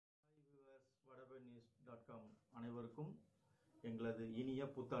vadapalani.com அனைவருக்கும் எங்களது இனிய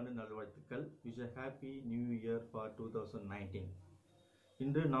புத்தாண்டு நல்வாழ்த்துக்கள். Wish happy new year for 2019.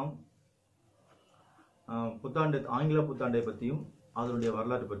 இன்று நாம் ஆங்கில புத்தாண்டை பற்றியும் அதனுடைய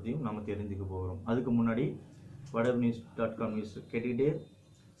வரலாறு பற்றியும் நாம் தெரிஞ்சுக்க போகிறோம். அதுக்கு முன்னாடி vadapalani.com நியூஸ் கேட்டுக்கிட்டே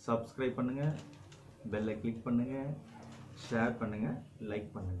சப்ஸ்கிரைப் பண்ணுங்கள், பெல்லை கிளிக் பண்ணுங்கள், ஷேர் பண்ணுங்கள்,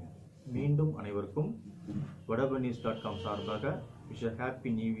 லைக் பண்ணுங்கள். மீண்டும் அனைவருக்கும் vadapalani.com சார்பாக wish happy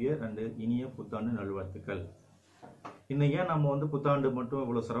new year and இனிய புத்தாண்டு நல்வாழ்த்துக்கள். இன்னைக்கு ஏன் நம்ம புத்தாண்டு மட்டும்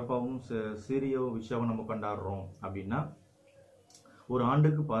இவ்வளோ சிறப்பாகவும் சீரிய விஷயமும் நம்ம கொண்டாடுறோம் அப்படின்னா, ஒரு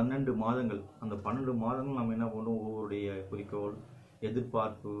ஆண்டுக்கு 12 மாதங்கள். அந்த 12 மாதங்கள் நம்ம என்ன பண்ணுவோம், ஒவ்வொருடைய குறிக்கோள்,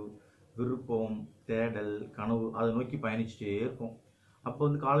 எதிர்பார்ப்பு, விருப்பம், தேடல், கனவு அதை நோக்கி பயணிச்சுட்டே இருப்போம். அப்போ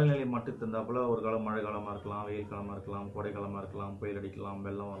காலநிலை மட்டும் தந்தாப்புல ஒரு காலம் மழை காலமாக இருக்கலாம், வெயில் காலமாக இருக்கலாம், கோடை காலமாக இருக்கலாம், புயல் அடிக்கலாம்,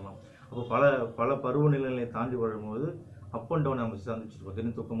 வெள்ளம் வரலாம். அப்போ பல பருவநிலைகளை தாண்டி வரும்போது அப் அண்ட் டவுன் நம்ம சந்திச்சிருப்போம்.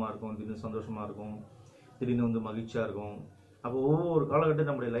 திடீர்னு துக்கமாக இருக்கும், திடீர்னு சந்தோஷமாக இருக்கும், திடீர்னு மகிழ்ச்சியாக இருக்கும். அப்போ ஒவ்வொரு காலகட்டம்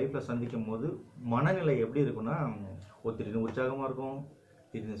நம்முடைய லைஃப்பில் சந்திக்கும் போது மனநிலை எப்படி இருக்குன்னா, திடீர்னு உற்சாகமாக இருக்கும்,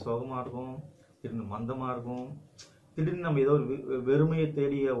 திடீர்னு சோகமாக இருக்கும், திடீர்னு மந்தமாக இருக்கும், திடீர்னு நம்ம ஏதோ ஒரு வெறுமையை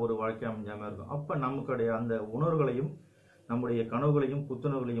தேடிய ஒரு வாழ்க்கை அமைஞ்சாமல் இருக்கும். அப்போ நமக்குடைய அந்த உணர்வுகளையும் நம்முடைய கனவுகளையும்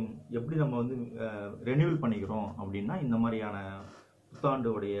புத்துணர்வுகளையும் எப்படி நம்ம ரெனியூவல் பண்ணிக்கிறோம் அப்படின்னா, இந்த மாதிரியான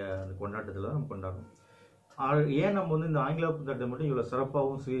புத்தாண்டுடைய அந்த கொண்டாட்டத்தில் நம்ம கொண்டாடுறோம். ஏன் நம்ம இந்த ஆங்கில புத்தாண்டை மட்டும் இவ்வளோ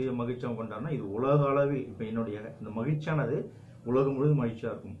சிறப்பாகவும் சீரிய மகிழ்ச்சியாகவும் கொண்டாடுனா, இது உலக அளவில் இப்போ என்னுடைய இந்த மகிழ்ச்சியானது உலகம் முழுவதும்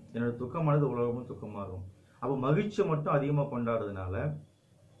மகிழ்ச்சியாக இருக்கும், என்னோட துக்கமானது உலகமும் துக்கமாக இருக்கும். அப்போ மகிழ்ச்சியை மட்டும் அதிகமாக கொண்டாடுறதுனால,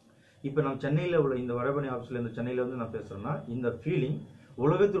 இப்போ நம்ம சென்னையில் உள்ள இந்த வடபழனி ஆஃபீஸில் இந்த சென்னையில் நான் பேசுகிறேன்னா, இந்த ஃபீலிங்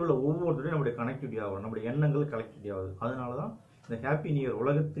உலகத்தில் உள்ள ஒவ்வொருத்தரையும் நம்முடைய கனெக்டிவிட்டி ஆகும், நம்முடைய எண்ணங்கள் கனெக்டிவிட்டி ஆகுது. அதனால தான் இந்த ஹாப்பி நியூ இயர்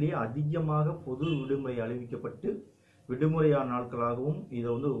உலகத்திலேயே அதிகமாக பொது விடுமுறை அறிவிக்கப்பட்டு விடுமுறையான நாட்களாகவும் இதை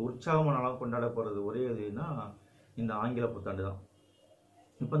உற்சாகமான நாளாக கொண்டாடப்படுறது ஒரே இதுன்னா இந்த ஆங்கில புத்தாண்டு தான்.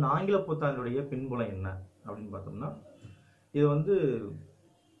 இப்போ இந்த ஆங்கில புத்தாண்டுடைய பின்புலம் என்ன அப்படின்னு பார்த்தோம்னா, இது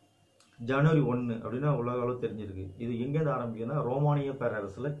ஜனவரி 1 அப்படின்னா உலக அளவு தெரிஞ்சிருக்கு. இது எங்கேருந்து ஆரம்பிக்குன்னா, ரோமானிய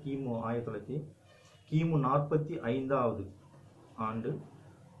பேரரசில் கிமு 1945 ஆண்டு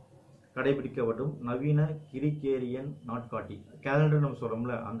கடைபிடிக்கப்படும் நவீன கிரிகேரியன் நாட்காட்டி கேலண்டர் நம்ம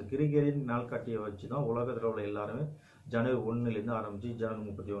சொல்கிறோம்ல, அந்த கிரிகேரியன் நாட்காட்டியை வச்சு தான் உலகத்தில் உள்ள எல்லாருமே ஜனவரி 1லேருந்து ஆரம்பித்து ஜனவரி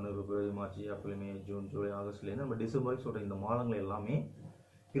 31, பிப்ரவரி, மார்ச், ஏப்ரல், மே, ஜூன், ஜூலை, ஆகஸ்ட்லேருந்து நம்ம டிசம்பர் சொல்கிற இந்த மாதங்கள் எல்லாமே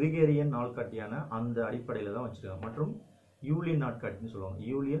கிரிகேரியன் நாட்காட்டியான அந்த அடிப்படையில் தான் வச்சுருக்காங்க. மற்றும் யூலியன் நாட்காட்டின்னு சொல்லுவாங்க,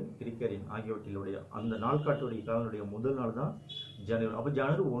 யூலியன், கிரிகேரியன் ஆகியவற்றிலுடைய அந்த நாட்காட்டுடைய காலனுடைய முதல் நாள் தான் ஜனவரி. அப்போ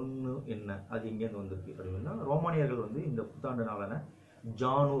ஜனவரி 1 என்ன, அது எங்கேருந்து வந்திருக்கு அப்படின்னா, ரோமானியர்கள் இந்த புத்தாண்டு நாளான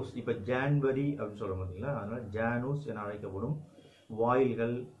ஜானூஸ், இப்போ ஜான்வரி அப்படின்னு சொல்ல பார்த்தீங்களா, அதனால் ஜானூஸ் என அழைக்கப்படும்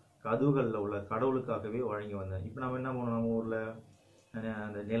வாயில்கள் கதவுகளில் உள்ள கடவுளுக்காகவே வழங்கி வந்தேன். இப்போ நம்ம என்ன பண்ணோம், நம்ம ஊரில்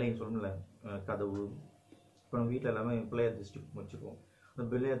அந்த நிலைன்னு சொல்லணும்ல கதவு, இப்போ நம்ம வீட்டில் எல்லாமே பிள்ளையார் திருஷ்டி வச்சுக்குவோம். அந்த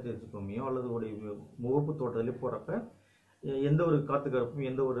பிள்ளையார் திருஷ்டி பொம்மையோ அல்லது ஒரு முகப்பு தோட்டத்திலே போகிறப்ப எந்த ஒரு காத்துக்கருப்பும்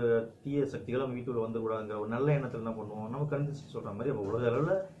எந்த ஒரு தீய சக்திகளும் நம்ம வீட்டுக்குள்ள வந்துக்கூடாதுங்கிற ஒரு நல்ல எண்ணத்தில் என்ன பண்ணுவோம், நம்ம கண் திருஷ்டி சொல்கிற மாதிரி நம்ம உலக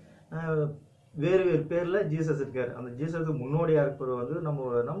அளவில் வேறு வேறு பேரில் ஜீசஸ் இருக்கார். அந்த ஜீசஸுக்கு முன்னோடியாக இருக்கிற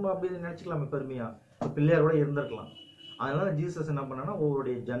நம்ம அப்படி நினச்சிக்கலாமே பெருமையாக, பிள்ளையார் கூட இருந்திருக்கலாம். அதனால ஜீசஸ் என்ன பண்ணான்னா,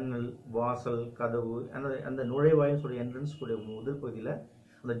 ஒவ்வொருடைய ஜன்னல், வாசல், கதவு, அந்த நுழைவாயின்னு சொல்லி என்ட்ரன்ஸ் கூடிய முதல் பகுதியில்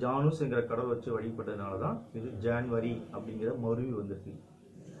அந்த ஜானூஸ்ங்கிற கடவுள் வச்சு வழிபட்டதுனால தான் இது ஜான்வரி அப்படிங்கிற மருவி வந்திருக்கு.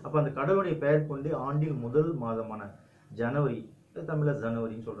 அப்போ அந்த கடவுளுடைய பெயர் கொண்டு ஆண்டில் முதல் மாதமான ஜனவரி, தமிழில்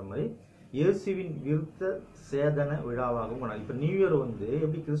ஜனவரின்னு சொல்கிற மாதிரி இயேசுவின் விருத்த சேதன விழாவாகவும் கொண்டாடு. இப்போ நியூ இயர்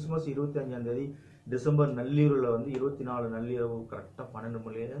எப்படி கிறிஸ்துமஸ் 25 டிசம்பர் நள்ளிரவில் 24 நள்ளிரவு கரெக்டாக 12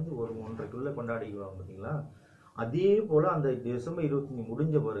 மணிலேருந்து 1-1:30 கொண்டாடிக்குவாங்க பார்த்தீங்களா, அதே போல் அந்த டிசம்பர் 25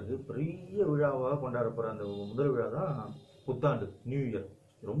 முடிஞ்ச பிறகு பெரிய விழாவாக கொண்டாடப்படுற அந்த முதல் விழா தான் புத்தாண்டு, நியூ இயர்.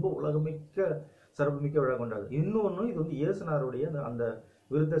 ரொம்ப உலகமிக்க சிறப்புமிக்க விழா கொண்டாடு. இன்னொன்று இது இயேசுனாருடைய அந்த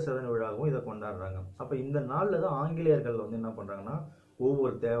விருத்த சேதன விழாவும் இதை கொண்டாடுறாங்க. அப்போ இந்த நாளில் தான் ஆங்கிலேயர்கள் என்ன பண்ணுறாங்கன்னா,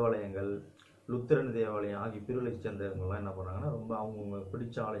 ஒவ்வொரு தேவாலயங்கள், லுத்தரன் தேவாலயம் ஆகிய பிரிவுகளை சேர்ந்தவங்கலாம் என்ன பண்ணுறாங்கன்னா, ரொம்ப அவங்க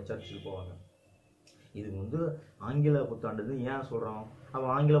பிடிச்ச ஆலை சர்ச்சுக்கு போவாங்க. இது ஆங்கில புத்தாண்டுன்னு ஏன் சொல்கிறோம், அப்போ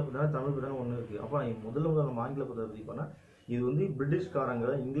ஆங்கில புத்தாண்டு தமிழ் புத்தாண்டு ஒன்று இருக்குது. அப்போ முதல்ல நம்ம ஆங்கில புத்தாண்டு பற்றி பண்ணால், இது பிரிட்டிஷ்காரங்க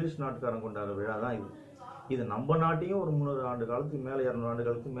இங்கிலீஷ் நாட்டுக்காரங்க கொண்டாடுற விழா தான் இது. இது நம்ம நாட்டையும் ஒரு 300 ஆண்டு காலத்துக்கு மேலே 200 ஆண்டு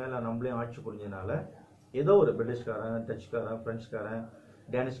காலத்துக்கு மேலே நம்மளே ஆட்சி புரிஞ்சதுனால, ஏதோ ஒரு பிரிட்டிஷ்காரன், டச்சுக்காரன், பிரெஞ்சுக்காரன்,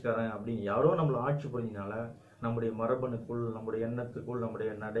 டேனிஷ்காரன் அப்படின்னு யாரோ நம்மளை ஆட்சி புரிஞ்சதுனால நம்முடைய மரபணுக்குள், நம்முடைய எண்ணத்துக்குள், நம்முடைய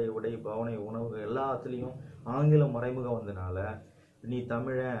நடை, உடை, பவனை, உணவு எல்லாத்துலேயும் ஆங்கிலம் மறைமுகம் வந்ததுனால, நீ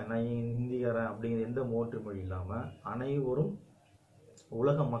தமிழன், நான் ஹிந்திக்காரன் அப்படிங்கிற எந்த மோற்று மொழி இல்லாமல் அனைவரும்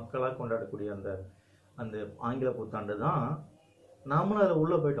உலக மக்களாக கொண்டாடக்கூடிய அந்த ஆங்கில புத்தாண்டு தான். நாமளும் அதில்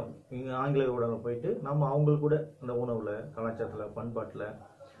உள்ளே போயிட்டோம். இங்கே ஆங்கிலேயோட போயிட்டு நம்ம அவங்களுக்கு கூட அந்த உணவில், கலாச்சாரத்தில், பண்பாட்டில்,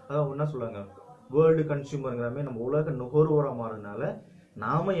 அதான் என்ன சொல்லுவாங்க, வேர்ல்டு கன்சியூமருங்கிற மாதிரி நம்ம உலக நுகர்வோராக மாறினால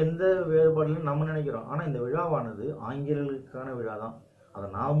நாம எந்த வேறுபாடுலையும் நம்ம நினைக்கிறோம். ஆனா இந்த விழாவானது ஆங்கிலேயர்களுக்கான விழா தான். அதை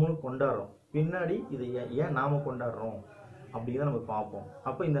நாமளும் கொண்டாடுறோம். பின்னாடி இதை ஏன் நாம கொண்டாடுறோம் அப்படிங்கிறத நம்ம பார்ப்போம்.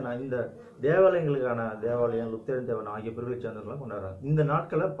 அப்போ இந்த தேவாலயங்களுக்கான தேவாலயம், லுத்தேரன் தேவாலயம் ஆகிய பிரிவுகளை சேர்ந்தவர்களாம் கொண்டாடுறாங்க. இந்த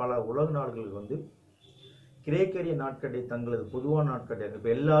நாட்களை பல உலக நாடுகளுக்கு வந்து கிரேக்கரிய நாட்காட்டி தங்களது பொதுவான நாட்காட்டியாக, இப்போ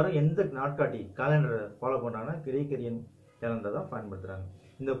எல்லாரும் எந்த நாட்காட்டி கேலண்டரை ஃபாலோ பண்ணாங்கன்னா கிரேக்கரியன் கேலண்டர் தான் பயன்படுத்துறாங்க.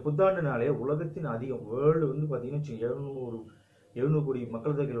 இந்த புத்தாண்டு நாளே உலகத்தின் அதிகம் வேர்ல்டு வந்து பார்த்தீங்கன்னா 700 கோடி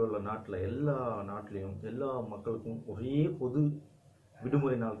மக்கள் தொகையில் உள்ள நாட்டில் எல்லா நாட்டிலையும் எல்லா மக்களுக்கும் ஒரே பொது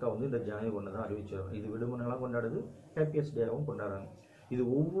விடுமுறை நாளுக்காக வந்து இந்த ஜனவரி 1 தான் அறிவிச்சிருக்காங்க. இது விடுமுறை நாளாக கொண்டாடுது, ஹாப்பியஸ்ட் டேவும் கொண்டாடுறாங்க. இது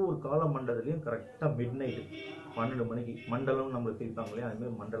ஒவ்வொரு கால மண்டலத்திலையும் கரெக்டாக மிட் நைட்டு 12 மணிக்கு மண்டலம் நம்மளுக்கு பிரிப்பாங்க இல்லையா,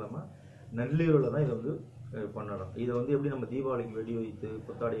 அதுமாதிரி மண்டலமாக நள்ளிரவில் தான் இதை வந்து கொண்டாடுறோம். இதை வந்து எப்படி நம்ம தீபாவளிக்கு வெடி வைத்து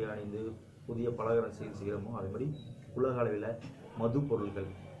புத்தாடை அணிந்து புதிய பலகாரம் செய்கிறோமோ அதே மாதிரி உலக அளவில் மது பொருட்கள்,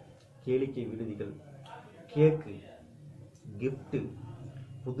 கேளிக்கை விடுதிகள், கேக்கு, கிஃப்ட்டு,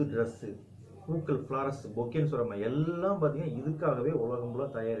 புது ட்ரெஸ்ஸு, பூக்கள், ஃப்ளாரஸ், பொக்கேன்னு சொல்கிற மாதிரி எல்லாம் பார்த்தீங்கன்னா இதுக்காகவே உலகம்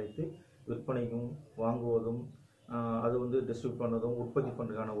ஃபுல்லாக தயாரித்து விற்பனைக்கும் வாங்குவதும் அது வந்து டிஸ்ட்ரிபியூட் பண்ணுறதும் உற்பத்தி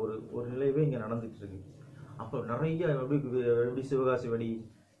பண்ணுறதுக்கான ஒரு நிலையவே இங்கே நடந்துகிட்டு இருக்கு. அப்போ நிறைய எப்படி சிவகாசி வெடி,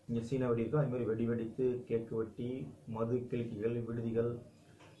 இங்கே சீன வெடி இருக்கோ அதுமாதிரி வெடி வெடித்து கேக்கு வெட்டி மது கிளிக்கைகள் விடுதிகள்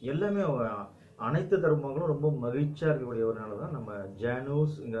எல்லாமே அனைத்து தர்மங்களும் ரொம்ப மகிழ்ச்சியாக இருக்கக்கூடிய ஒரு நாள் தான் நம்ம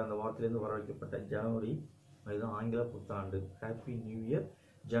ஜானூஸ்ங்கிற அந்த வார்த்தையிலேருந்து வர வைக்கப்பட்ட ஜனவரி. அதுதான் ஆங்கில புத்தாண்டு. Happy new year.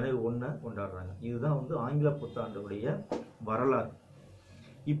 ஜனவரி 1 கொண்டாடுறாங்க. இதுதான் வந்து ஆங்கில புத்தாண்டுடைய வரலாறு.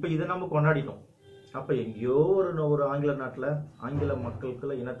 இப்போ இதை நம்ம கொண்டாடிட்டோம். அப்போ எங்கேயோ ஒரு ஆங்கில நாட்டில் ஆங்கில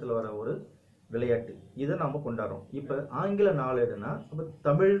மக்களுக்குள்ள இனத்தில் வர ஒரு விளையாட்டு, இதை நம்ம கொண்டாடுறோம். இப்போ ஆங்கில நாளேடுனா அப்போ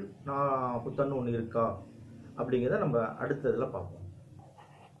தமிழ் புத்தாண்டு ஒன்று இருக்கா அப்படிங்கிறத நம்ம அடுத்ததில் பார்ப்போம்.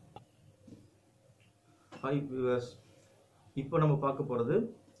 இப்போ நம்ம பார்க்க போகிறது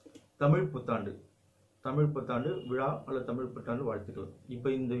தமிழ் புத்தாண்டு. தமிழ் புத்தாண்டு விழா அல்லது தமிழ் புத்தாண்டு வாழ்த்துக்கள். இப்போ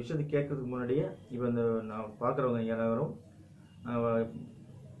இந்த விஷயத்தை கேட்கறதுக்கு முன்னாடியே இப்போ இந்த நான் பார்க்குறவங்க எல்லாரும்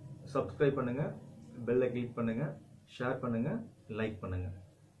சப்ஸ்கிரைப் பண்ணுங்கள், பெல்லை கிளிக் பண்ணுங்கள், ஷேர் பண்ணுங்கள், லைக் பண்ணுங்கள்.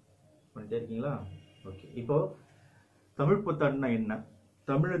 பண்ணிட்டே இருக்கீங்களா? ஓகே. இப்போது தமிழ் புத்தாண்டுனா என்ன,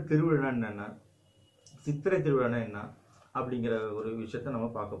 தமிழ் திருவிழான்னு என்ன, சித்திரை திருவிழானா என்ன அப்படிங்கிற ஒரு விஷயத்த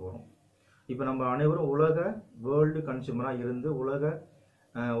நம்ம பார்க்க போகிறோம். இப்போ நம்ம அனைவரும் வேர்ல்டு கன்சியூமராக இருந்து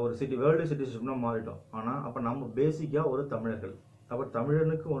ஒரு வேர்ல்டு சிட்டிசன்ஷிப்னா மாறிட்டோம். ஆனால் அப்போ நம்ம பேசிக்காக ஒரு தமிழர்கள். அப்போ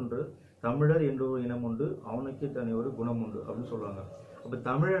தமிழனுக்கு ஒன்று, தமிழர் என்ற ஒரு இனம் உண்டு, அவனுக்கு தனி ஒரு குணம் உண்டு அப்படின்னு சொல்லுவாங்க. அப்போ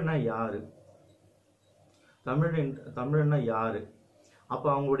தமிழன்னா யாரு, தமிழன்னா யாரு, அப்போ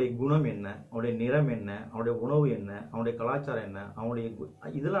அவங்களுடைய குணம் என்ன, அவனுடைய நிறம் என்ன, அவனுடைய உணவு என்ன, அவனுடைய கலாச்சாரம் என்ன, அவனுடைய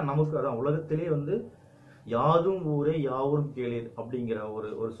இதெல்லாம் நமக்கு அதான் உலகத்திலே வந்து யாதும் ஊரே யாவரும் கேளீர் அப்படிங்கிற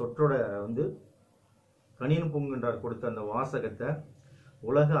ஒரு சொற்றோட வந்து கணியன் பூங்குன்றார் கொடுத்த அந்த வாசகத்தை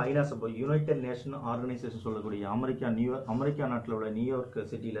உலக ஐநா சபை யுனைடெட் நேஷன் ஆர்கனைசேஷன் சொல்லக்கூடிய அமெரிக்கா நாட்டில் உள்ள நியூயார்க்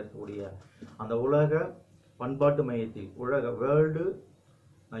சிட்டியில் இருக்கக்கூடிய அந்த உலக பண்பாட்டு மையத்தில் வேர்ல்டு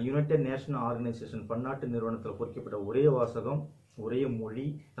யுனைடெட் நேஷன் ஆர்கனைசேஷன் பன்னாட்டு நிறுவனத்தில் பொறிக்கப்பட்ட ஒரே வாசகம், ஒரே மொழி,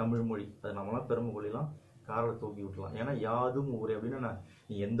 தமிழ் மொழி. அது நம்மளாம் பெருமை கொள்ளலாம், காரில் தூக்கி விட்டுலாம். ஏன்னா யாதும் ஊரே அப்படின்னா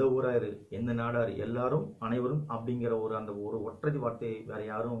நீ எந்த ஊராரு எந்த நாடாரு எல்லாரும் அனைவரும் அப்படிங்கிற அந்த ஒரு ஒற்றை வார்த்தையை வேற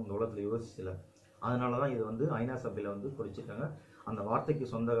யாரும் இந்த உலகத்தில் யோசிக்கல. அதனால தான் இது வந்து ஐநா சபையில் வந்து குறிச்சிட்டாங்க. அந்த வார்த்தைக்கு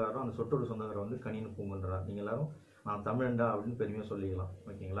சொந்தக்காரரும் அந்த சொற்றோடு சொந்தக்காரர் வந்து கணியன் பூங்குன்றார். நீங்கள் எல்லாரும் நான் தமிழண்டா அப்படின்னு பெருமையாக சொல்லிக்கலாம்.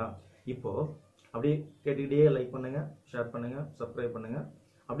 ஓகேங்களா? இப்போது அப்படியே கேட்டுக்கிட்டே லைக் பண்ணுங்கள், ஷேர் பண்ணுங்கள், சப்ஸ்கிரைப் பண்ணுங்கள்.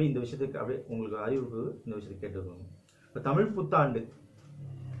 அப்படியே இந்த விஷயத்துக்கு அப்படியே உங்களுக்கு அறிவுக்கு இந்த விஷயத்தை கேட்டுக்கோங்க. இப்போ தமிழ் புத்தாண்டு.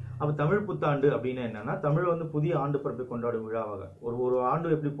 அப்போ தமிழ் புத்தாண்டு அப்படின்னா என்னன்னா, தமிழ் வந்து புதிய ஆண்டு பிறப்பை கொண்டாடும் விழாவாக ஒரு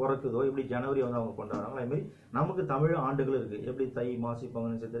ஆண்டு எப்படி பிறக்குதோ, எப்படி ஜனவரி வந்து அவங்க கொண்டாடுறாங்களோ அதுமாதிரி நமக்கு தமிழ் ஆண்டுகள் இருக்குது. எப்படி தை, மாசி,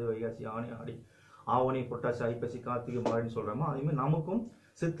 பங்குனி, சித்திரை, வைகாசி, ஆனி, ஆடி, ஆவணி, புரட்டாசி, ஐப்பசி, கார்த்திகை, மாரின்னு சொல்கிறோமோ அதேமாதிரி நமக்கும்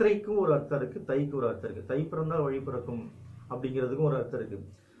சித்திரைக்கும் ஒரு அர்த்தம் இருக்குது, தைக்கு ஒரு அர்த்தம் இருக்குது. தை பிறந்தால் வழி பிறக்கும் அப்படிங்கிறதுக்கும் ஒரு அர்த்தம் இருக்குது.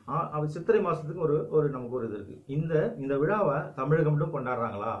 சித்திரை மாதத்துக்கு நமக்கு ஒரு இது இருக்குது. இந்த விழாவை தமிழகம் மட்டும்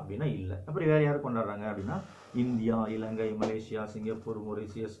கொண்டாடுறாங்களா அப்படின்னா இல்லை. அப்படி வேறு யாரும் கொண்டாடுறாங்க அப்படின்னா இந்தியா, இலங்கை, மலேசியா, சிங்கப்பூர்,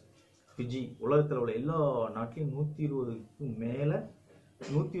 மொரிஷியஸ், ஃபிஜி, உலகத்தில் உள்ள எல்லா நாட்டிலையும்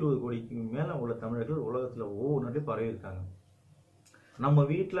 120 கோடிக்கு மேலே உள்ள தமிழர்கள் உலகத்தில் ஒவ்வொரு நாட்டிலையும் பரவி இருக்காங்க. நம்ம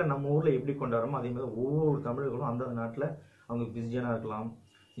வீட்டில் நம்ம ஊரில் எப்படி கொண்டாடுறோமோ அதே மாதிரி ஒவ்வொரு தமிழர்களும் அந்தந்த நாட்டில் அவங்க ஃபிஜியனாக இருக்கலாம்,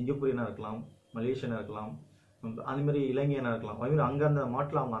 சிங்கப்பூரியனாக இருக்கலாம், மலேசியனாக இருக்கலாம், அதுமாதிரி இலங்கையனாக இருக்கலாம். அதுமாதிரி அங்கே அந்த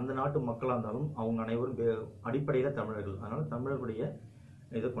நாட்டில் அவங்க அந்த நாட்டு மக்களாக இருந்தாலும் அவங்க அனைவரும் அடிப்படையில் தமிழர்கள். அதனால் தமிழர்களுடைய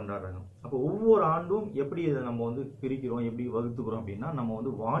இதை கொண்டாடுறாங்க. அப்போ ஒவ்வொரு ஆண்டும் எப்படி இதை நம்ம வந்து பிரிக்கிறோம், எப்படி வகுத்துக்கிறோம் அப்படின்னா நம்ம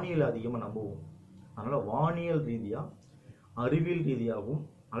வந்து வானியல் அதிகமாக நம்புவோம். அதனால் வானியல் ரீதியாக அறிவியல் ரீதியாகவும்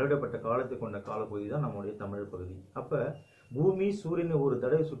அளவிடப்பட்ட காலத்தை கொண்ட காலப்பகுதி தான் நம்மளுடைய தமிழ் பகுதி. அப்போ பூமி சூரியனை ஒரு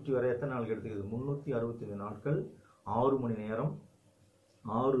தடவை சுற்றி வர எத்தனை நாள் எடுத்துக்குது? 365 நாட்கள், 6 மணி நேரம்,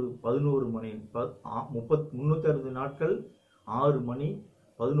 11 மணி 360 நாட்கள், 6 மணி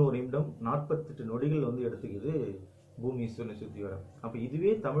 11 நிமிடம் 48 நொடிகள் வந்து எடுத்துக்குது பூமி சுற்றி வர. அப்போ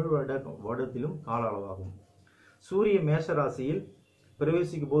இதுவே தமிழ் வருடத்திலும் கால அளவாகும். சூரிய மேஷ ராசியில்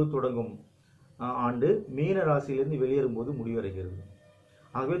பிரவேசிக்கும் போது தொடங்கும் ஆண்டு மீன ராசியிலிருந்து வெளியேறும் போது முடிவடைகிறது.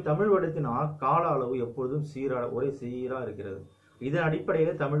 ஆகவே தமிழ் வருடத்தின் கால அளவு எப்பொழுதும் ஒரே சீராக இருக்கிறது. இதன்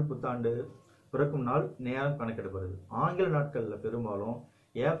அடிப்படையில் தமிழ் புத்தாண்டு பிறக்கும் நாள் நேரம் கணக்கிடப்படுது. ஆங்கில நாட்களில் பெரும்பாலும்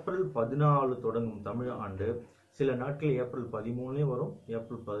ஏப்ரல் 14 தொடங்கும் தமிழ் ஆண்டு சில நாட்கள் ஏப்ரல் 13 வரும்,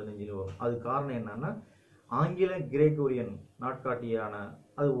 ஏப்ரல் 15 வரும். அது காரணம் என்னன்னா ஆங்கில கிரேகோரியன் நாட்காட்டியான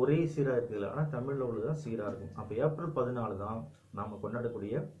அது ஒரே சீராக இருக்குதுல்ல, ஆனால் தமிழில் உள்ளதுதான் சீராக இருக்கும். அப்போ ஏப்ரல் 14 தான் நம்ம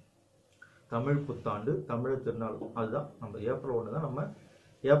கொண்டாடக்கூடிய தமிழ் புத்தாண்டு, தமிழர் திருநாள். அதுதான் நம்ம ஏப்ரல் 1 தான் நம்ம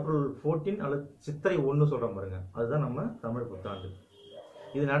ஏப்ரல் 14 அல்லது சித்திரை 1 சொல்கிறோம் பாருங்க, அதுதான் நம்ம தமிழ் புத்தாண்டு.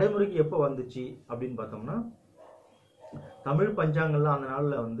 இது நடைமுறைக்கு எப்போ வந்துச்சு அப்படின்னு பார்த்தோம்னா தமிழ் பஞ்சாங்கள்ல அந்த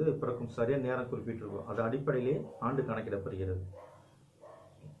நாளில் வந்து பிறக்கும் சரியான நேரம் குறிப்பிட்டிருக்கும். அது அடிப்படையிலே ஆண்டு கணக்கிடப்படுகிறது.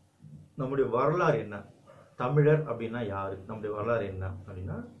 நம்முடைய வரலாறு என்ன, தமிழர் அப்படின்னா யாரு, நம்முடைய வரலாறு என்ன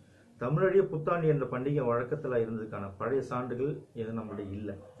அப்படின்னா தமிழருடைய புத்தாண்டு என்ற பண்டிகை வழக்கத்தில் இருந்ததுக்கான பழைய சான்றுகள் எதுவும் நம்மளுடைய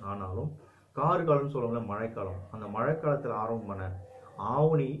இல்லை. ஆனாலும் கார்காலம்னு சொல்லுவாங்கள்ல, மழைக்காலம், அந்த மழைக்காலத்தில் ஆரம்பமான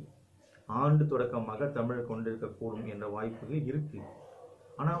ஆவணி ஆண்டு தொடக்கமாக தமிழர் கொண்டிருக்கக்கூடும் என்ற வாய்ப்புகள் இருக்கு.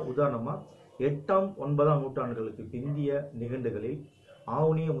 ஆனால் உதாரணமாக 8ஆம் 9ஆம் நூற்றாண்டுகளுக்கு பிந்திய நிகண்டுகளில்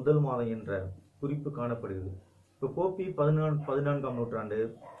ஆவணிய முதல் மாதம் என்ற குறிப்பு காணப்படுகிறது. இப்போ போப்பி 14ஆம் நூற்றாண்டு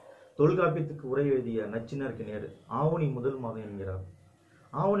தொல்காப்பியத்துக்கு உரை எழுதிய நச்சினருக்கு நேரு ஆவணி முதல் மாதம் என்கிறார்.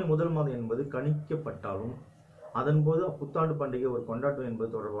 ஆவணி முதல் மாதம் என்பது கணிக்கப்பட்டாலும் அதன் போது புத்தாண்டு பண்டிகை ஒரு கொண்டாட்டம் என்பது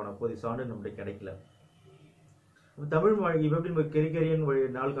தொடர்பான போதிய சான்று நம்முடைய கிடைக்கல. தமிழ் மொழி எப்படி கெரிகரியன் வழி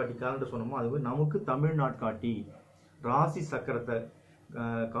நாள் காட்டி காலண்டர் சொன்னோமோ அதுவே நமக்கு தமிழ் நாட்காட்டி ராசி சக்கரத்தை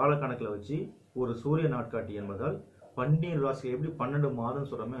காலக்கணக்கில் வச்சு ஒரு சூரிய நாட்காட்டி என்பதால் 12 ராசிகள் எப்படி 12 மாதம்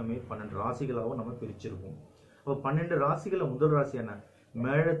சொல்றோமே அதுமாதிரி 12 ராசிகளாகவும் நம்ம பிரிச்சிருக்கோம். அப்போ 12 ராசிகளை முதல் ராசியான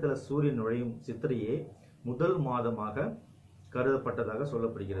மேழத்துல சூரியன் நுழையும் சித்திரையே முதல் மாதமாக கருதப்பட்டதாக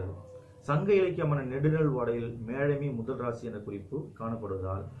சொல்லப்படுகிறது. சங்க இலக்கியமான நெடுநல் வாடையில் மேழமே முதல் ராசி என்ற குறிப்பு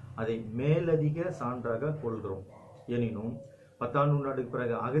காணப்படுவதால் அதை மேலதிக சான்றாக கொள்கிறோம். எனினும் 10ஆம் நூற்றாண்டுக்கு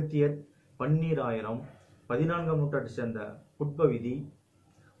பிறகு அகத்தியர் 12,000 14ஆம் நூற்றாண்டை சேர்ந்த புட்பவிதி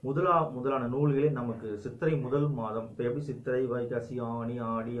முதலான நூல்களே நமக்கு சித்திரை முதல் மாதம், இப்போ எப்படி சித்திரை வைகாசி ஆவணி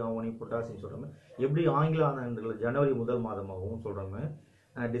ஆடி ஆவணி புட்டாசின்னு சொல்கிறோமே, எப்படி ஆங்கில ஆண்டுகள் ஜனவரி முதல் மாதமாகவும் சொல்கிறோமே,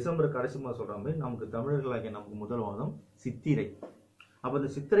 டிசம்பர் கடைசி மாதம் சொல்கிறோமே, நமக்கு தமிழர்களாகிய நமக்கு முதல் மாதம் சித்திரை. அப்போ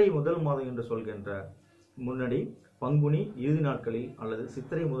இந்த சித்திரை முதல் மாதம் என்று சொல்கின்ற முன்னாடி பங்குனி இறுதி நாட்களில் அல்லது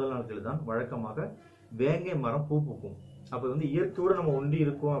சித்திரை முதல் நாட்களில் தான் வழக்கமாக வேங்கை மரம் பூ பூக்கும். அப்போ வந்து இயற்கையோடு நம்ம ஒன்றி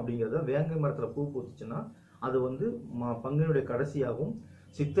இருக்கோம் அப்படிங்கிறத வேங்கை மரத்தில் பூ பூத்துச்சுன்னா அது வந்து பங்குனியுடைய கடைசியாகவும்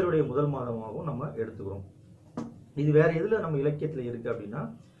சித்திரையுடைய முதல் மாதமாகவும் நம்ம எடுத்துக்கிறோம். இது வேற எதுல நம்ம இலக்கியத்தில் இருக்கு அப்படின்னா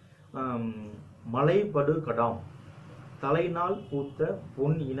மலைபடு கடாம் தலைநாள் பூத்த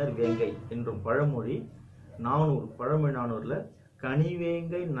பொன் இனர் வேங்கை என்றும் பழமொழி 400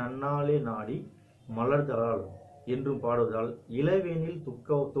 கனிவேங்கை நன்னாளே நாடி மலர்தலால் என்றும் பாடுவதால் இளவேனில்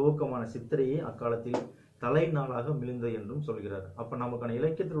துவக்கமான சித்திரையே அக்காலத்தில் தலை நாளாக மிளிந்தது என்றும் சொல்கிறார். அப்ப நமக்கான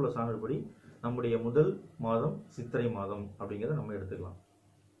இலக்கியத்தில் உள்ள சான்றுபடி நம்முடைய முதல் மாதம் சித்திரை மாதம் அப்படிங்கிறத நம்ம எடுத்துக்கலாம்.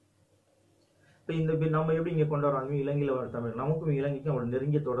 இப்போ இந்த நம்ம எப்படி இங்கே கொண்டாடுறாங்க, இலங்கையில் வாழ தமிழ், நமக்கும் இலங்கைக்கும் அவ்வளோ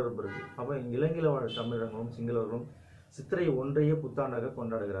நெருங்கிய தொடர்பு இருக்கு. அப்போ இலங்கையில் வாழ தமிழர்களும் சிங்களர்களும் சித்திரை ஒன்றையே புத்தாண்டாக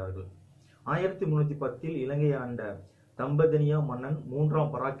கொண்டாடுகிறார்கள். 1310 இலங்கை ஆண்ட தம்பதனியா மன்னன்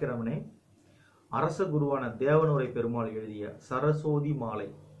 3ஆம் பராக்கிரமனே அரச குருவான தேவனுரை பெருமாள் எழுதிய சரஸ்வதி மாலை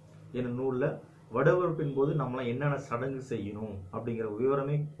என்னும் நூலில் வடவறுப்பின் போது நம்மளாம் என்னென்ன சடங்கு செய்யணும் அப்படிங்கிற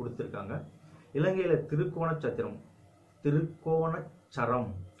விவரமே கொடுத்துருக்காங்க. இலங்கையில் திருக்கோணச்சரம்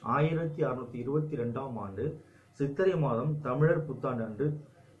 1622ஆம் ஆண்டு சித்திரை மாதம் தமிழர் புத்தாண்டு அன்று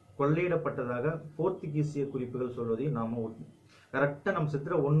கொள்ளையிடப்பட்டதாக போர்த்துகீசிய குறிப்புகள் சொல்வதை நாம் கரெக்டாக நம்ம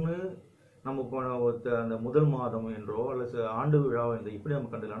சித்திரை 1 நம்ம அந்த முதல் மாதம் என்றோ அல்லது ஆண்டு விழாவோ இந்த இப்படி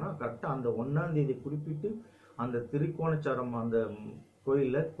நம்ம கண்டுக்கலாம்னா கரெக்டாக அந்த 1ஆம் தேதி குறிப்பிட்டு அந்த திருக்கோணச்சாரம் அந்த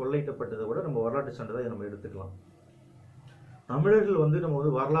கோயிலில் கொள்ளையிட்டப்பட்டதை விட நம்ம வரலாற்று சான்றிதழை நம்ம எடுத்துக்கலாம். தமிழர்கள் வந்து நம்ம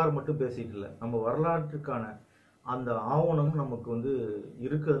வந்து வரலாறு மட்டும் பேசிட்டு இல்லை, நம்ம வரலாற்றுக்கான அந்த ஆவணம் நமக்கு வந்து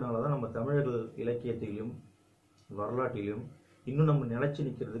இருக்கிறதுனால தான் நம்ம தமிழர்கள் இலக்கியத்திலும் வரலாற்றிலும் இன்னும் நம்ம நிலைச்சி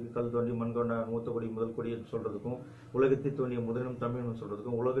நிற்கிறதுக்கு கல் தோன்றி மண் கொண்ட மூத்த கொடி முதல் கொடி சொல்றதுக்கும் உலகத்தில் தோன்றிய முதலினம் தமிழ்னு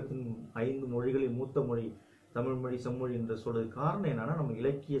சொல்றதுக்கும் உலகத்தின் 5 மொழிகளில் மூத்த மொழி தமிழ் மொழி செம்மொழி என்று சொல்றதுக்கு காரணம் என்னன்னா நம்ம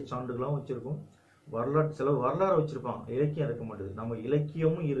இலக்கிய சான்றுகளாகவும் வச்சிருக்கோம், வரலாற்று சில வரலாறு வச்சிருப்பான், இலக்கியம் இருக்க மாட்டேது. நம்ம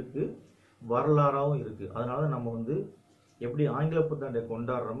இலக்கியமும் இருக்கு வரலாறாகவும் இருக்கு. அதனால நம்ம வந்து எப்படி ஆங்கில புத்தாண்டை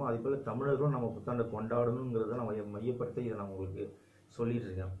கொண்டாடுறோமோ அதே போல தமிழர்களும் நம்ம புத்தாண்டை கொண்டாடணுங்கிறத நம்ம மையப்படுத்தி இதை நான் உங்களுக்கு சொல்லிட்டு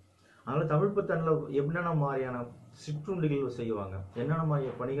இருக்கேன். அதனால தமிழ் புத்தாண்டில் என்னென்ன மாதிரியான சிற்றுண்டிகள் செய்வாங்க, என்னென்ன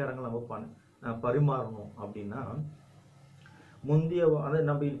மாதிரியான பணிகாரங்கள் நம்ம பரிமாறணும் அப்படின்னா முந்தைய அதை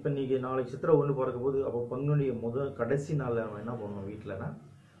நம்ம இப்போ இன்னைக்கு நாளைக்கு சித்திரை 1 பிறக்க போது, அப்போ பங்குனுடைய கடைசி நாளில் நம்ம என்ன பண்ணணும் வீட்டிலனா,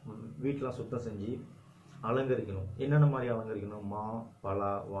 வீட்டெலாம் சுத்தம் செஞ்சு அலங்கரிக்கணும். என்னென்ன மாதிரி அலங்கரிக்கணும்? மா,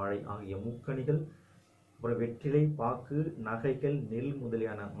 பலா, வாழை ஆகிய முக்கணிகள், அப்புறம் வெற்றிலை, பாக்கு, நகைகள், நெல்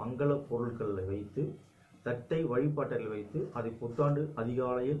முதலியான மங்கள பொருட்களை வைத்து தட்டை வழிபாட்டில் வைத்து அதை புத்தாண்டு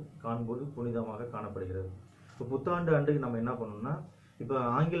அதிகாலையில் காணும்போது புனிதமாக காணப்படுகிறது. இப்போ புத்தாண்டு அன்றைக்கு நம்ம என்ன பண்ணணும்னா, இப்போ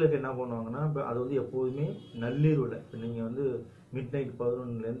ஆங்கிலர்கள் என்ன பண்ணுவாங்கன்னா, இப்போ அது வந்து எப்போதுமே நள்ளிரவில், இப்போ நீங்கள் வந்து மிட் நைட்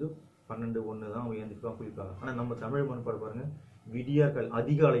 11லேருந்து 12, 1 தான் அவங்க எழுந்திரிப்பா குளிப்பாங்க. ஆனால் நம்ம தமிழ் மண்பாடு பாருங்கள், விடியாக்கள்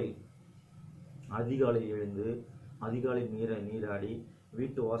அதிகாலை எழுந்து அதிகாலை நீராடி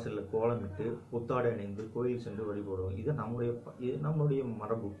வீட்டு வாசலில் கோலமிட்டு புத்தாடை அணிந்து கோயில் சென்று வழிபடுவோம். இது நம்முடைய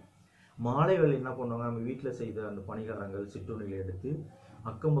மரபு. மாலை வேலை என்ன பண்ணுவாங்க, நம்ம வீட்டில் செய்த அந்த பணிகாரங்கள் சிற்றுண்டிகளை எடுத்து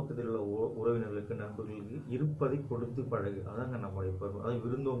அக்கம் பக்கத்தில் உள்ள உறவினர்களுக்கு நண்பர்களுக்கு இருப்பதை கொடுத்து பழகு. அதாங்க நம்மளுடைய பருவம். அதாவது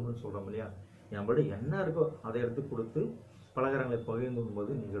விருந்தோம்புன்னு சொல்கிறோம் இல்லையா, நம்மளோட என்ன இருக்கோ அதை எடுத்து கொடுத்து பலகாரங்களை பகிர்ந்து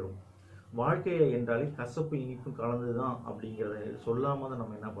போது நிகழும். வாழ்க்கையை என்றாலே கசப்பு இனிப்பும் கலந்து தான் அப்படிங்கிறத சொல்லாமல் தான்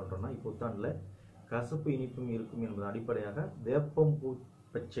நம்ம என்ன பண்ணுறோம்னா, புத்தாண்டில் கசப்பு இனிப்பும் இருக்கும் என்பது அடிப்படையாக வேப்பம்பூ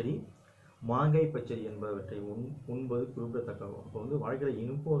பச்சடி, மாங்காய் பச்சடி என்பவற்றை உண்பது குறிப்பிடத்தக்கது. அப்போ வந்து வாழ்க்கையில்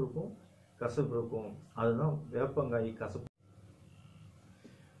இனிப்பும் இருக்கும் கசப்பு இருக்கும். அதுதான் வேப்பங்காய் கசப்பு.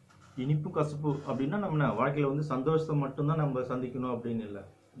 இனிப்பு கசப்பு அப்படின்னா நம்ம வாழ்க்கையில் வந்து சந்தோஷத்தை மட்டும்தான் நம்ம சந்திக்கணும் அப்படின்னு இல்லை.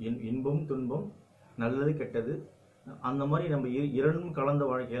 இன்பம் துன்பம், நல்லது கெட்டது, அந்த மாதிரி நம்ம இரண்டும் கலந்த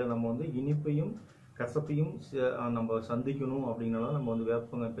வாழ்க்கையில் நம்ம வந்து இனிப்பையும் கசப்பையும் நம்ம சந்திக்கணும் அப்படின்னாலும் நம்ம வந்து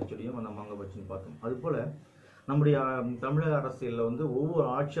வேப்பங்காய் பச்சடியும் நம்ம மாங்காய் பச்சடியும் பார்த்தோம். அதுபோல் நம்முடைய தமிழக அரசியலில் வந்து ஒவ்வொரு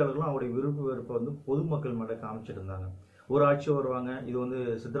ஆட்சியாளர்களும் அவருடைய விருப்ப வெறுப்பை வந்து பொதுமக்கள் மேலே காமிச்சிருந்தாங்க. ஒரு ஆட்சி வருவாங்க, இது வந்து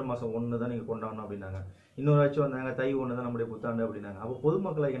சித்திரை மாதம் 1 தான் நீங்கள் கொண்டாடணும் அப்படின்னாங்க. இன்னொரு ஆட்சி வந்தாங்க, தை 1 தான் நம்முடைய புத்தாண்டு அப்படின்னாங்க. அப்போ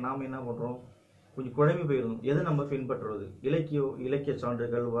பொதுமக்களை நாம் என்ன பண்ணுறோம், கொஞ்சம் குழம்பி போயிருந்தோம். எதை நம்ம பின்பற்றுவது? இலக்கிய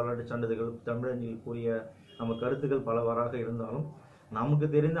சான்றுகள், வரலாற்று சான்றிதழ்கள், தமிழஞ்சில் கூறிய நம்ம கருத்துக்கள் பலவாறாக இருந்தாலும் நமக்கு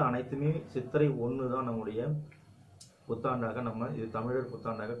தெரிந்த அனைத்துமே சித்திரை 1 தான் நம்முடைய புத்தாண்டாக நம்ம இது தமிழர்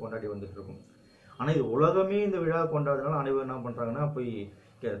புத்தாண்டாக கொண்டாடி வந்துட்டு இருக்கோம். ஆனால் இது உலகமே இந்த விழா கொண்டாடுறதுனால அனைவரும் என்ன பண்ணுறாங்கன்னா, போய்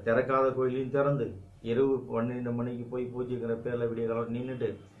திறக்காத கோயிலையும் திறந்து இரவு 12 மணிக்கு போய் பூஜைக்கிற பேரில் விடிய காலம் நின்றுட்டு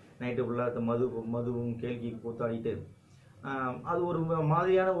நைட்டு ஃபுல்லாக மதுவும் கேளிக்கைக்கு கூத்தாடிட்டு அது ஒரு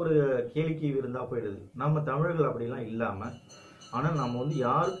மாதிரியான ஒரு கேளிக்கை விருந்தாக போயிடுது. நம்ம தமிழர்கள் அப்படிலாம் இல்லாமல், ஆனால் நம்ம வந்து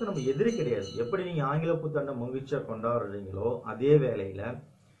யாருக்கும் நம்ம எதிரி கிடையாது. எப்படி நீங்கள் ஆங்கில புத்தாண்டை மகிழ்ச்சியாக கொண்டாடுறீங்களோ அதே வேளையில்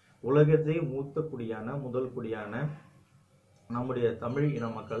உலகத்தை முதல் குடியான நம்முடைய தமிழ் இன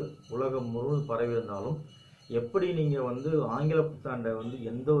மக்கள் உலகம் முழுவதும் பரவியிருந்தாலும் எப்படி நீங்கள் வந்து ஆங்கில புத்தாண்டை வந்து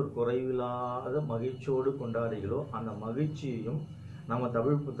எந்த ஒரு குறைவில்லாத மகிழ்ச்சியோடு கொண்டாடுகிறீங்களோ அந்த மகிழ்ச்சியையும் நம்ம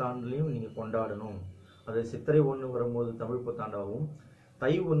தமிழ் புத்தாண்டுலையும் நீங்கள் கொண்டாடணும். அது சித்திரை 1 வரும்போது தமிழ் புத்தாண்டாகவும்,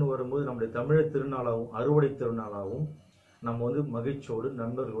 தை 1 வரும்போது நம்முடைய தமிழர் திருநாளாகவும், அறுவடை திருநாளாகவும் நம்ம வந்து மகிழ்ச்சியோடு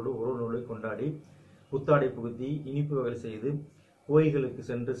நண்பர்களோடு உறவுகளோடு கொண்டாடி புத்தாடை புகுத்தி இனிப்பு வகை செய்து கோயில்களுக்கு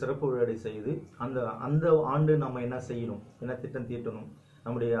சென்று சிறப்பு விளையாடி செய்து அந்த ஆண்டு நம்ம என்ன செய்யணும், என்ன திட்டம் தீட்டணும்,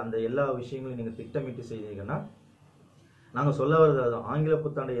 நம்முடைய அந்த எல்லா விஷயங்களையும் நீங்கள் திட்டமிட்டு செய்தீங்கன்னா, நாங்கள் சொல்ல வர்றது அதுதான். ஆங்கில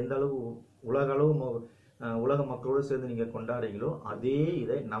புத்தாண்டை எந்த அளவு உலக மக்களோடு சேர்ந்து நீங்கள் கொண்டாடுறீங்களோ அதே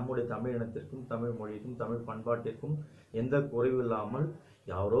இதை நம்முடைய தமிழ் இனத்திற்கும் தமிழ் மொழிக்கும் தமிழ் பண்பாட்டிற்கும் எந்த குறைவில்லாமல்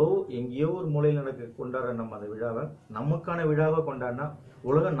யாரோ எங்கேயோ ஒரு மூலையில் கொண்டாடுற நம்ம அந்த விழாவை நமக்கான விழாவை கொண்டாடினா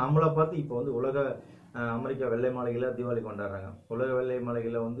உலகம் நம்மளை பார்த்து இப்போ வந்து அமெரிக்கா வெள்ளை மாளிகையில் தீபாவளி கொண்டாடுறாங்க, உலக வெள்ளை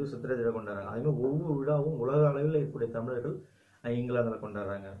மாளிகையில் வந்து சித்திரை திருவிழா கொண்டாடுறாங்க. அதுமாதிரி ஒவ்வொரு விழாவும் உலக அளவில் இருக்கக்கூடிய தமிழர்கள் இங்கிலாந்தில்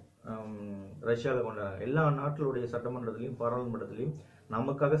கொண்டாடுறாங்க, ரஷ்யாவில் கொண்டாடுறாங்க. எல்லா நாட்டிலுடைய சட்டமன்றத்திலையும் பாராளுமன்றத்திலையும்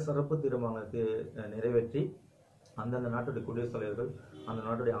நமக்காக சிறப்பு தீர்மானத்தை நிறைவேற்றி அந்தந்த நாட்டுடைய குடியரசுத் தலைவர்கள், அந்த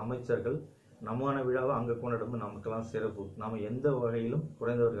நாட்டுடைய அமைச்சர்கள் நம்மான விழாவை அங்கே கொண்டாடும்போது நமக்கெல்லாம் சிறப்பு. நாம் எந்த வகையிலும்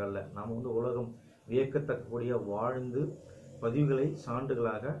குறைந்தவர்கள் அல்ல. நாம் வந்து உலகம் வியக்கத்தக்கக்கூடிய வாழ்ந்து பதிவுகளை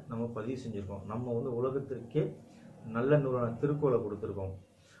சான்றுகளாக நம்ம பதிவு செஞ்சுருக்கோம். நம்ம வந்து உலகத்திற்கே நல்ல நூலான திருக்குறளை கொடுத்துருக்கோம்,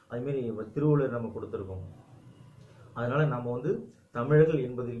 அதுமாரி திருவள்ளுவர் நம்ம கொடுத்துருக்கோம். அதனால் நம்ம வந்து தமிழர்கள்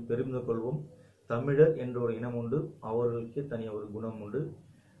என்பதில் பெருமிதம் கொள்வோம். தமிழர் என்ற ஒரு இனம் உண்டு, அவர்களுக்கே தனியாக ஒரு குணம் உண்டு.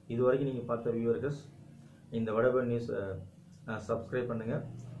 இதுவரைக்கும் நீங்கள் பார்த்த வியூவர்ஸ் இந்த வடபழன நியூஸ் சப்ஸ்கிரைப் பண்ணுங்கள்,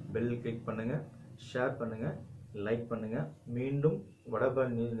 பெல் கிளிக் பண்ணுங்கள், ஷேர் பண்ணுங்கள், லைக் பண்ணுங்கள். மீண்டும்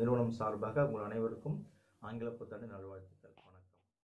வடபழன நிறுவனம் சார்பாக உங்கள் அனைவருக்கும் ஆங்கில புத்தாண்டு நல்வாழ்த்து.